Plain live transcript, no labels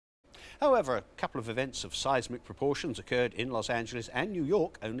However, a couple of events of seismic proportions occurred in Los Angeles and New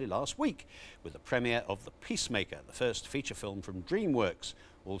York only last week, with the premiere of The Peacemaker, the first feature film from Dreamworks,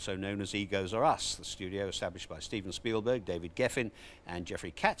 also known as Egos Are Us, the studio established by Steven Spielberg, David Geffen and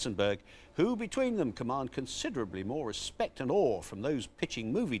Jeffrey Katzenberg, who between them command considerably more respect and awe from those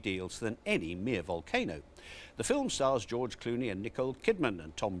pitching movie deals than any mere volcano. The film stars George Clooney and Nicole Kidman,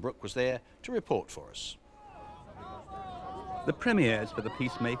 and Tom Brook was there to report for us. The premieres for The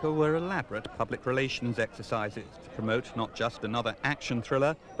Peacemaker were elaborate public relations exercises to promote not just another action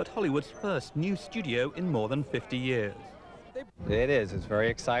thriller, but Hollywood's first new studio in more than 50 years. It is. It's very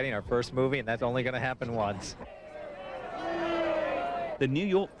exciting. Our first movie, and that's only going to happen once. The New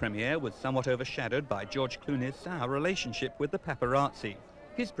York premiere was somewhat overshadowed by George Clooney's sour relationship with the paparazzi.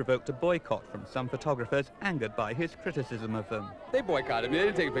 He's provoked a boycott from some photographers angered by his criticism of them. They boycotted me. They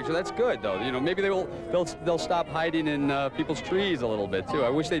didn't take a picture. That's good, though. You know, maybe they'll stop hiding in people's trees a little bit too. I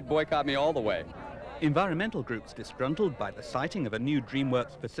wish they'd boycott me all the way. Environmental groups disgruntled by the sighting of a new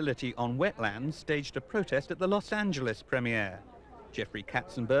Dreamworks facility on wetlands staged a protest at the Los Angeles premiere. Jeffrey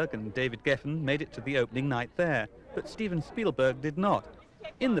Katzenberg and David Geffen made it to the opening night there, but Steven Spielberg did not.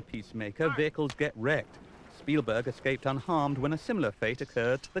 In The Peacemaker, vehicles get wrecked. Spielberg escaped unharmed when a similar fate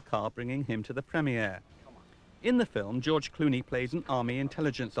occurred to the car bringing him to the premiere. In the film, George Clooney plays an army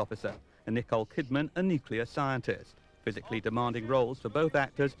intelligence officer and Nicole Kidman a nuclear scientist, physically demanding roles for both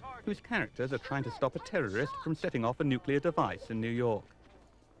actors whose characters are trying to stop a terrorist from setting off a nuclear device in New York.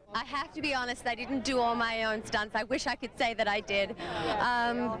 I have to be honest, I didn't do all my own stunts. I wish I could say that I did.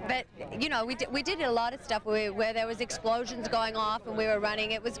 But, you know, we did a lot of stuff where there was explosions going off and we were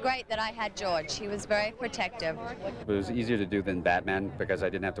running. It was great that I had George. He was very protective. It was easier to do than Batman because I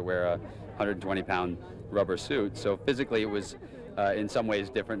didn't have to wear a 120-pound rubber suit. So physically it was in some ways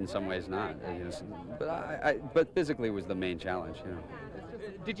different, in some ways not. You know, but physically was the main challenge. You know.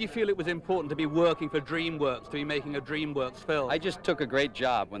 Did you feel it was important to be working for Dreamworks, to be making a Dreamworks film? I just took a great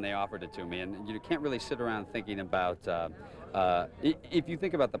job when they offered it to me, and you can't really sit around thinking about, if you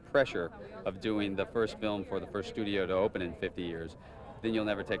think about the pressure of doing the first film for the first studio to open in 50 years, then you'll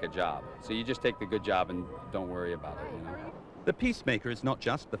never take a job. So you just take the good job and don't worry about it, you know. The Peacemaker is not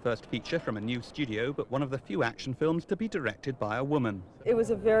just the first feature from a new studio, but one of the few action films to be directed by a woman. It was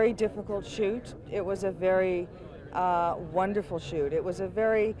a very difficult shoot. It was a very wonderful shoot. It was a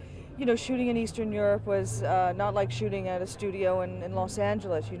very, you know, shooting in Eastern Europe was not like shooting at a studio in Los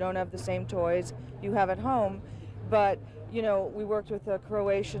Angeles. You don't have the same toys you have at home, but, you know, we worked with a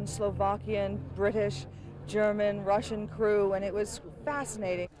Croatian, Slovakian, British, German, Russian crew, and it was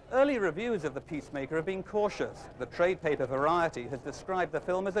fascinating. Early reviews of The Peacemaker have been cautious. The trade paper Variety has described the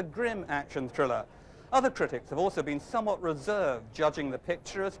film as a grim action thriller. Other critics have also been somewhat reserved, judging the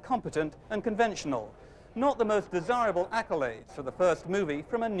picture as competent and conventional. Not the most desirable accolades for the first movie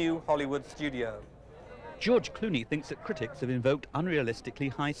from a new Hollywood studio. George Clooney thinks that critics have invoked unrealistically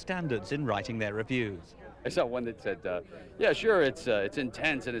high standards in writing their reviews. I saw one that said, yeah, sure, it's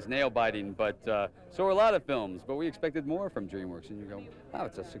intense and it's nail-biting, but so are a lot of films, but we expected more from Dreamworks. And you go, wow,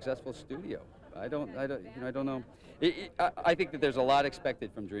 it's a successful studio. I don't know. I think that there's a lot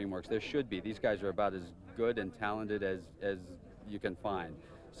expected from Dreamworks. There should be. These guys are about as good and talented as you can find.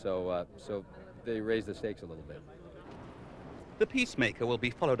 So they raise the stakes a little bit. The Peacemaker will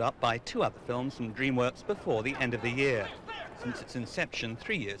be followed up by 2 other films from Dreamworks before the end of the year. Since its inception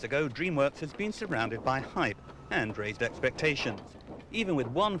 3 years ago, Dreamworks has been surrounded by hype and raised expectations. Even with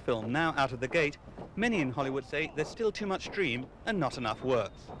one film now out of the gate, many in Hollywood say there's still too much dream and not enough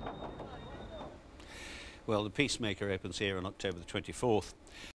works. Well, The Peacemaker opens here on October the 24th.